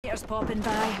fighters popping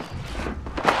by.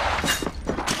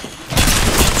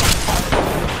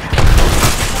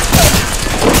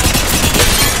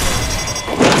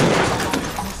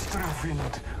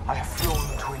 Wind, I have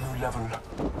flown to a new level.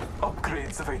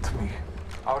 Upgrades await me.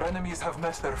 Our enemies have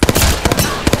met their fate.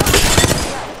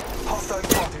 Hostile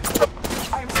spotted.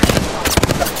 I'm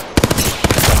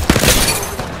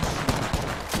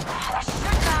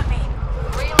Shoot at me!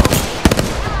 Reload!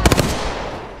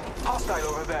 hostile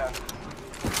over there.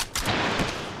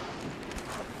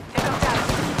 Hit him down.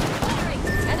 Firing!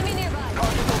 Enemy nearby!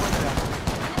 Target over there.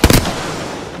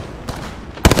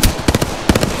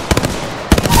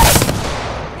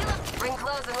 Ring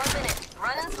close in 1 minute.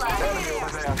 Run and slide. Enemy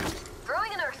over there.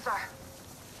 Throwing an Earth Star.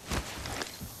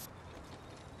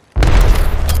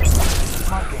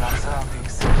 Marking our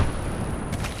surroundings.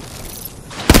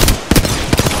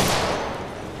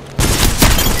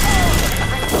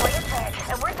 Ring point attack,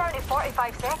 and we're down to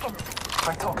 45 seconds.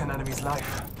 I took an enemy's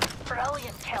life.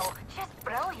 Brilliant kill. Just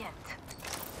brilliant.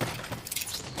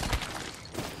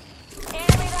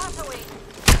 Enemy that away.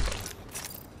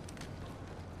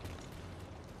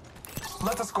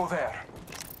 Let us go there.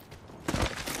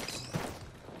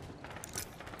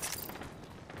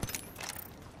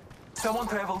 Someone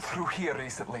traveled through here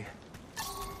recently.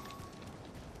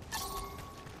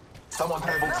 Someone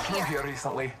traveled through here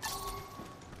recently.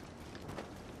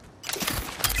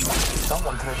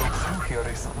 Someone traveled through here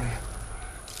recently.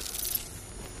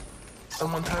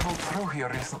 Someone traveled through here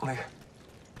recently.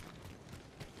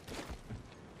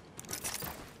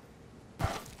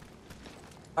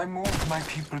 I moved my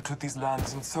people to these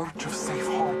lands in search of safe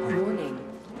harbor. Warning.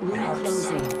 Ring Perhaps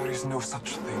closing. there is no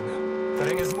such thing. The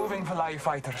ring is moving for live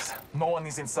fighters. No one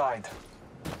is inside.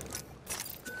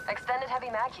 Extended heavy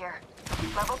mag here.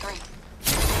 Level 3.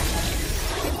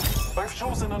 I've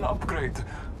chosen an upgrade.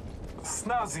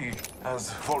 Snazzy,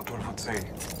 as Voltor would say.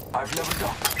 I've leveled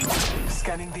up.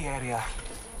 Scanning the area.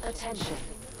 Attention.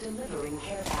 Delivering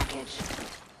care package.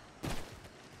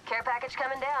 Care package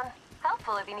coming down.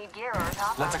 Helpful if you need gear or a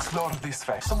top Let's up. explore this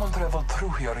way. Someone traveled through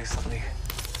here recently.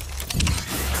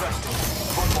 Crafting.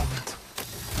 1 moment.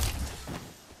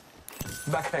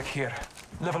 Backpack here.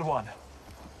 Level 1.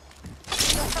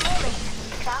 Just a moment.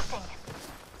 Crafting.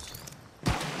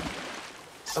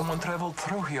 Someone traveled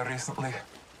through here recently.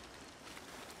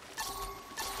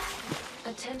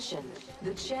 Attention.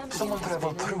 The champion Someone has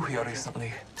traveled been through here eliminated.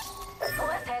 recently.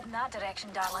 Let's head in that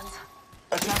direction, darlings.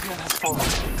 A champion has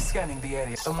fallen. Scanning the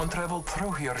area. Someone traveled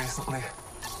through here recently.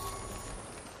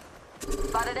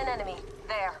 Spotted an enemy.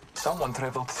 There. Someone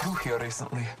traveled through here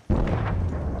recently.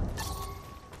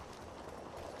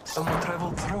 Someone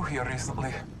traveled through here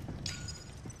recently.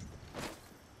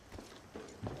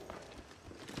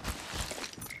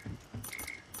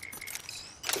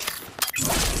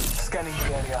 Scanning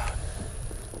the area.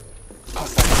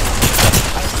 Hostile.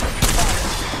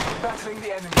 Battling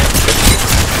the enemy.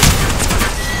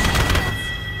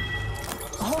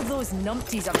 All those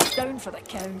numpties are down for the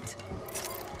count.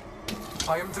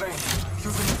 I am drained.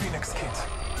 Using the Phoenix kit.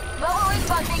 Mobile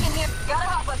respawn taken here. Gotta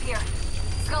hop up here.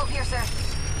 Skull piercer.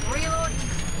 Reload.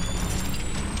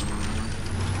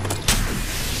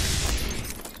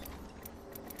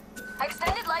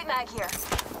 Extended light mag here.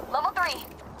 Level 3.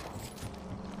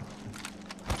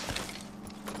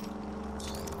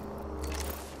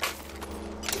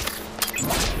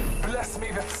 Bless me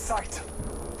with sight.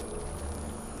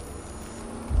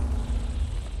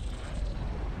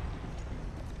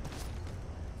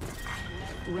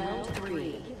 Round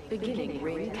 3. Beginning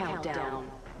ring countdown.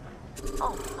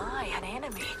 Oh my, an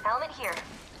enemy. Helmet here.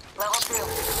 Level 2.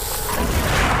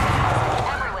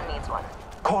 Everyone needs one.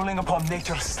 Calling upon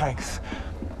nature's strength.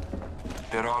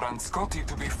 There are Anscotti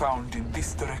to be found in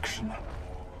this direction.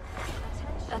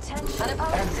 Attention. An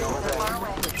opponent Enemy over is there. far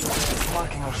away.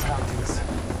 Marking our surroundings.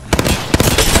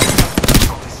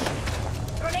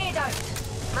 Grenade out.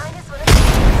 -1.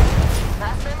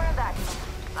 Last member of that.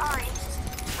 Sorry.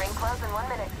 Ring close in 1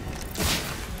 minute.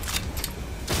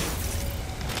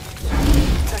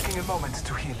 Taking a moment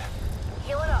to heal.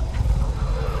 Heal it up.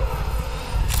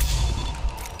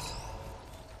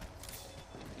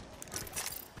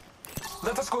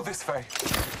 Let us go this way.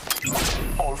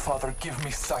 All Father, give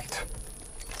me sight.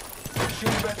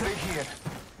 Shield battery here.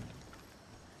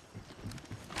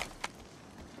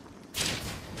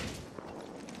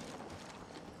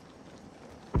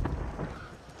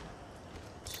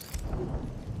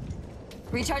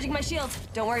 Recharging my shield.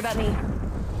 Don't worry about me.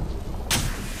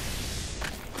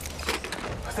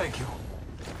 Thank you.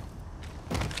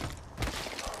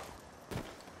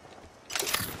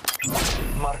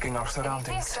 Marking our If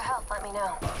surroundings. extra help, let me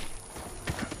know.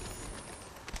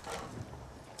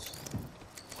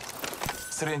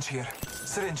 Syringe here.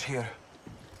 Syringe here.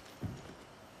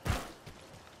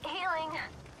 Healing.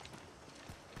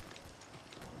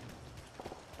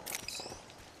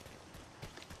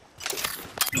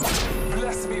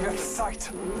 Bless me with sight.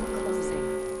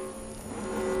 Closing.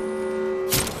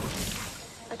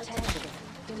 Attention.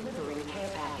 Delivering care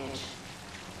package.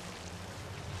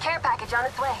 Care package on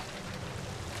its way.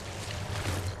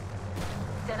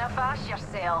 Dinna fash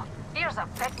yourself. Here's a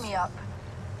pick-me-up.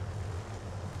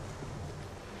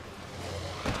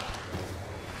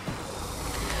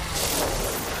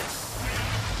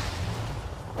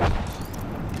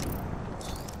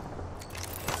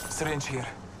 Syringe here.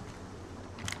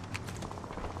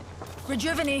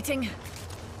 Rejuvenating.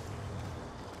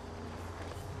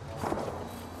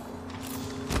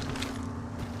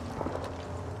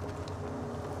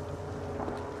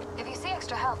 If you see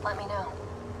extra help, let me know.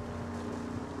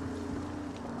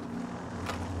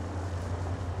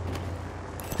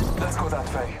 Let's go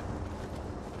that way.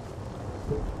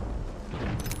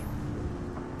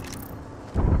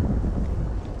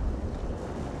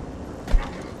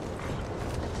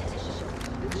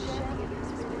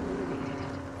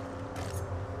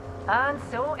 And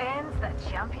so ends the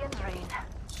champion's reign.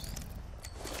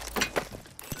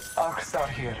 Arc star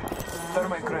here.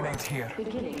 Thermite grenade here.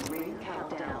 Beginning ring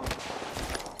countdown.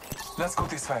 Let's go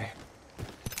this way.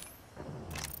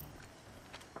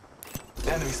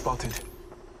 Enemy spotted.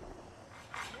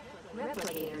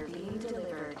 Replicator being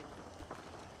delivered.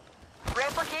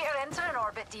 Replicator entering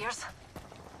orbit, dears.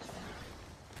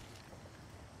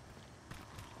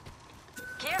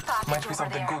 Care package Might be over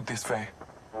something there. good this way.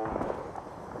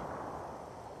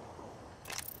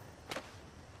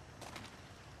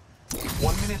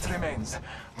 One minute remains.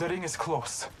 The ring is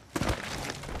close.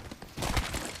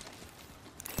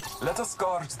 Let us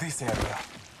guard this area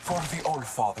for the All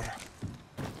Father.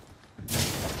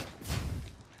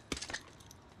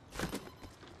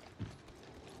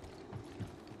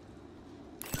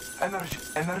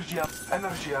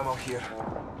 Energy ammo here.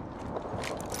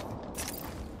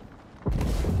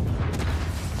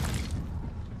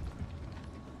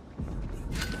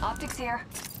 Optics here.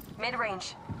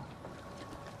 Mid-range.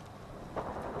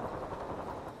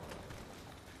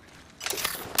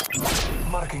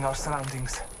 Marking our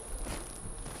surroundings.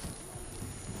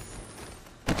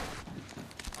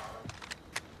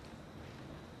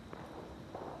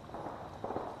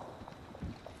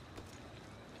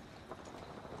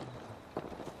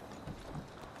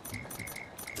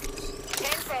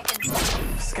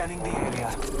 Scanning the area.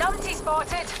 Numpty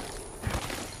spotted.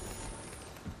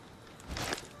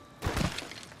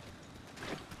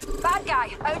 Bad guy,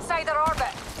 outside their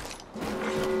orbit.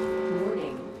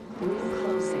 Warning. Ring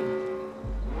closing.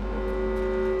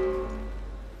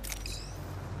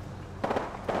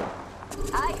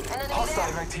 Aye, enemy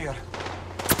Hostile there. right here.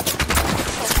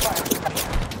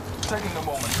 Taking a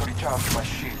moment to recharge my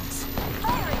shields.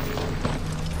 Firing.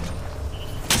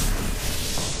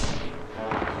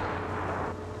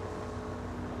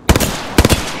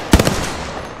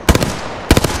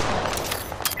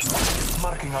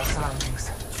 Marking our surroundings.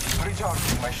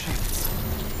 Recharging my shields.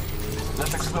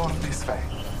 Let's explore this way.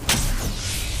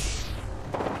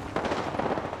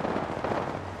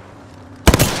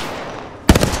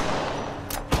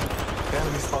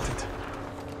 Enemy spotted.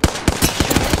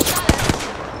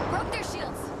 Broke their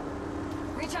shields.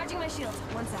 Recharging my shield.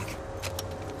 One sec.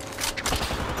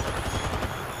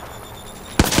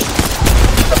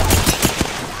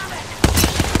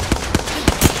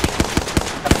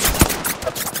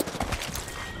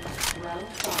 Round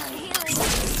 5. Healing.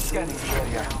 Scanning the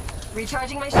area.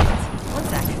 Recharging my shields. One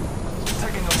sec.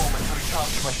 Taking a moment to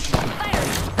recharge my shield. Fire!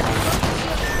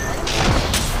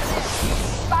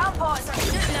 Bomb pods are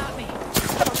shooting at me.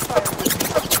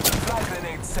 Flag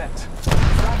grenade sent.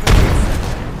 Flag grenade sent.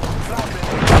 Flag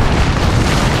grenade.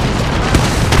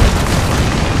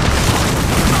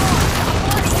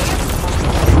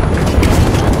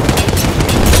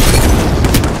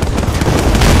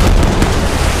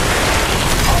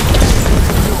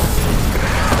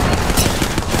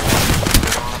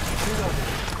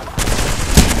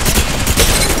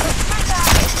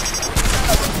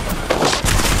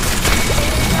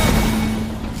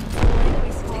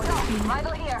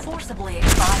 Rival here. Forcibly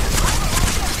expired.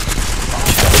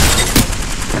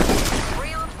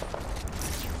 Real.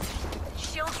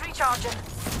 Shields recharging.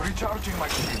 Recharging my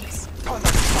shields.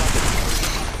 Contact spotted.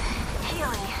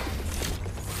 Healing.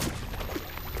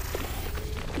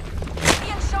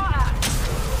 Being shot at.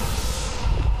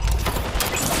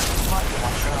 Marking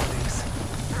our surroundings.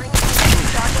 Ring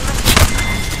recharging my shields.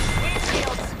 Wave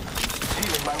shields.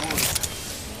 Healing my wounds.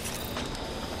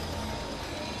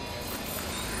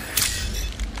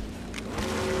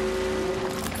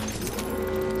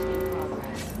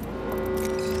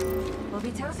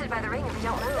 twisted by the ring if we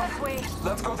don't move. This way.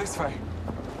 Let's go this way.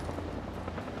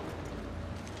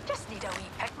 Just need a wee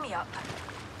pick-me-up.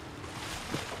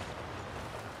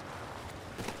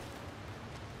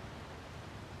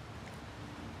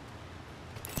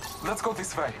 Let's go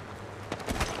this way.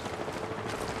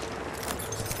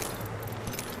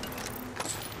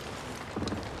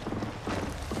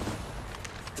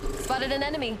 Spotted an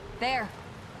enemy. There.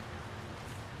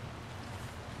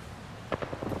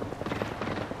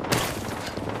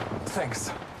 Thanks.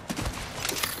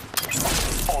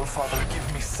 All Father,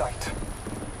 give me sight.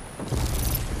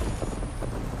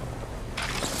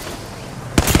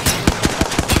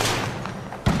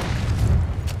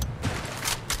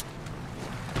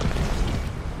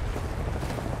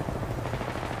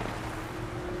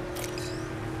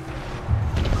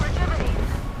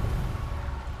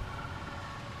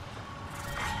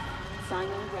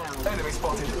 Final round. Enemy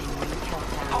spotted. Beginning ring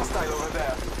countdown. Hostile over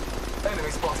there.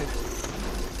 Enemy spotted.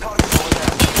 Target over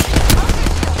there.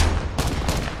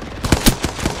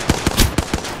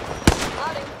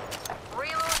 Loading.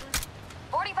 Reloading.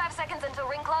 45 seconds until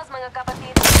ring close, mga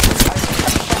kapatid.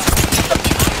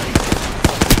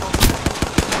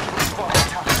 Squad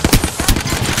attack.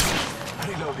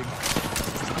 Reloading.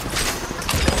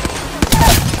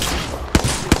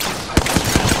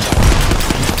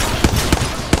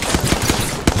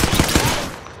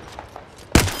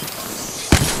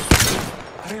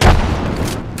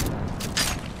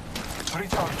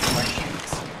 Recharging my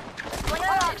shields. Fling a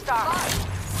rock star.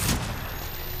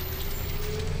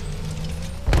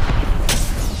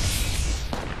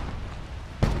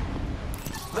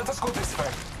 Let us go this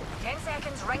way. 10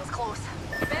 seconds, ring's close.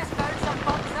 Best bounce some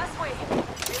bombs this way.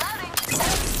 Reloading.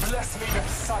 Bless me with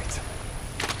sight.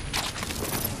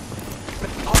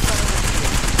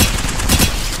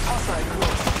 Hostile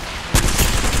close.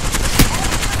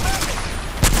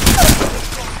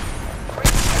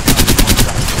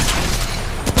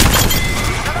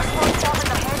 Another squad shot in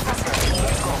the head.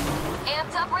 Let's go.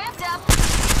 Amped up, ramped up.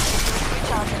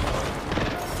 Recharging.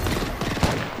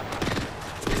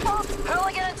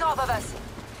 Hooligan on top of us.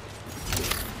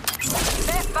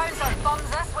 Best bounce on bombs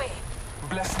this way.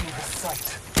 Bless me with sight.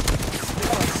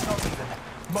 No, it's not even.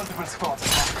 Multiple squads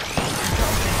attack.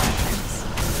 Recharging my shields.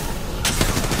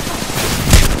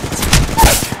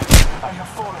 I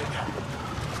have fallen.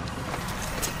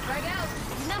 Frag out.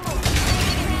 Nimble. Think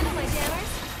you can handle my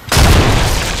jammers?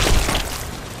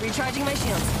 Recharging my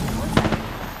shields.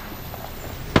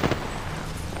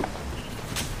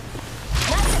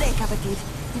 Not today, kapatid.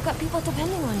 You've got people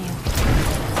depending on you.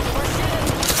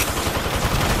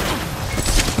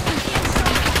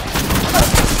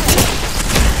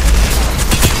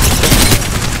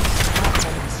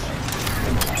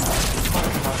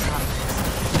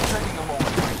 Taking a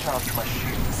moment to recharge my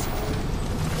shields.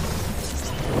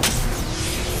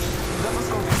 Let us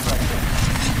go this way.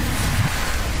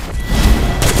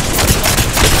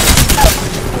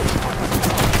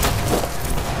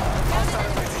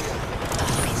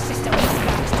 It's just a wee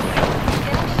scratch.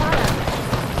 Getting shot at.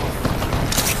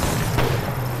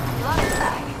 Lost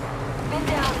back. Been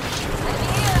down.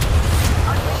 Enemy here.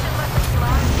 Our mission must be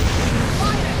large.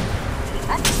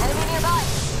 Enemy nearby.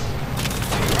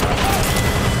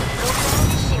 Broken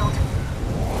enemy shield.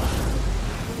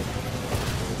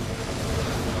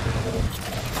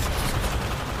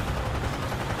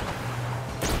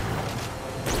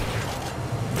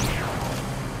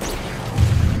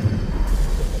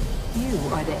 You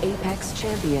are the Apex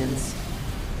Champions.